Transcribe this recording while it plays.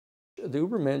The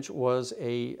Übermensch was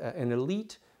an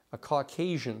elite, a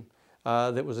Caucasian,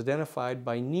 that was identified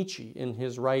by Nietzsche in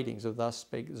his writings of Thus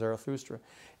Spake Zarathustra,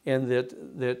 and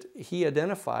that he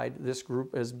identified this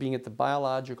group as being at the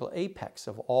biological apex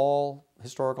of all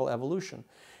historical evolution,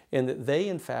 and that they,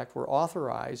 in fact, were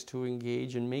authorized to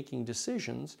engage in making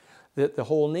decisions that the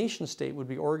whole nation state would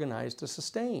be organized to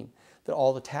sustain, that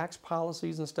all the tax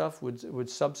policies and stuff would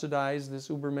subsidize this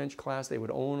Übermensch class, they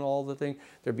would own all the things,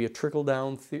 there'd be a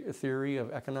trickle-down theory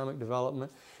of economic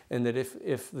development, and that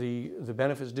if the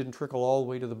benefits didn't trickle all the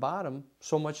way to the bottom,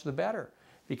 so much the better.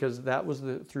 Because that was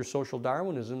through social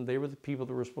Darwinism, they were the people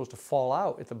that were supposed to fall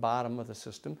out at the bottom of the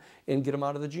system and get them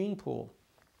out of the gene pool.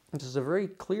 This is a very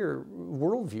clear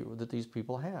worldview that these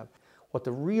people have. What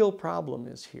the real problem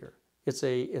is here, it's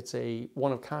a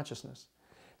one of consciousness.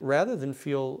 Rather than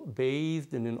feel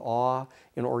bathed and in awe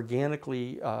and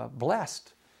organically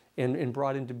blessed and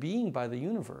brought into being by the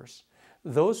universe,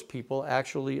 those people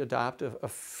actually adopt a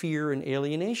fear and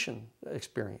alienation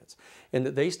experience, and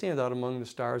that they stand out among the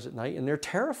stars at night and they're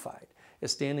terrified at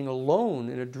standing alone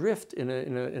and adrift in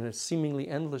a seemingly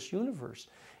endless universe.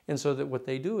 And so that what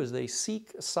they do is they seek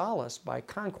solace by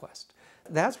conquest.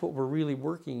 That's what we're really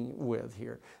working with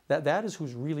here. That is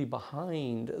who's really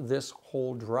behind this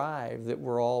whole drive that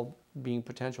we're all being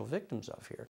potential victims of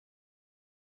here.